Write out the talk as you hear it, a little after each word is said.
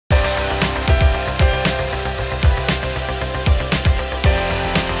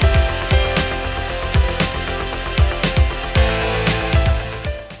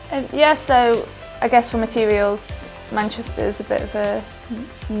Yeah, so I guess for materials, Manchester is a bit of a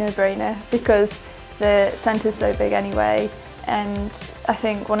no-brainer because the centre's so big anyway, and I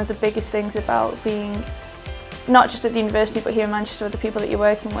think one of the biggest things about being not just at the university but here in Manchester with the people that you're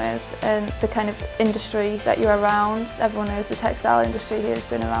working with and the kind of industry that you're around. Everyone knows the textile industry here has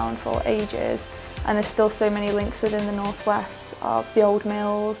been around for ages, and there's still so many links within the northwest of the old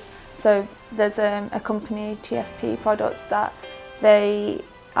mills. So there's a company, TFP Products, that they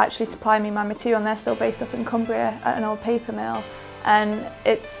actually supply me my material, and they're still based up in Cumbria at an old paper mill. And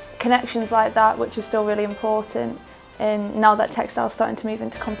it's connections like that which are still really important. And now that textile's starting to move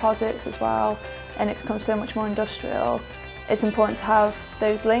into composites as well, and it becomes so much more industrial, it's important to have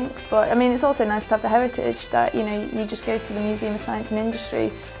those links. But I mean, it's also nice to have the heritage that, you know, you just go to the Museum of Science and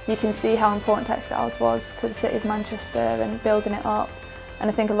Industry, you can see how important textiles was to the city of Manchester and building it up. And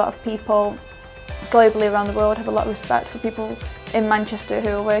I think a lot of people globally around the world have a lot of respect for people in Manchester who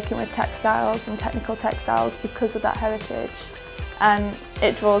are working with textiles and technical textiles because of that heritage. And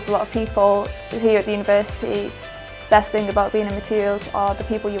it draws a lot of people here at the university. Best thing about being in materials are the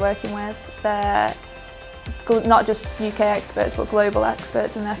people you're working with. They're not just UK experts but global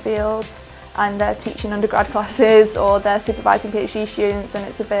experts in their fields, and they're teaching undergrad classes or they're supervising PhD students, and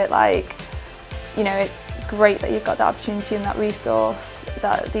it's a bit like, you know, it's great that you've got that opportunity and that resource,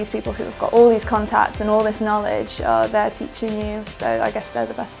 that these people who have got all these contacts and all this knowledge are there teaching you. So I guess they're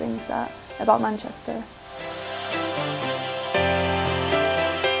the best things about Manchester.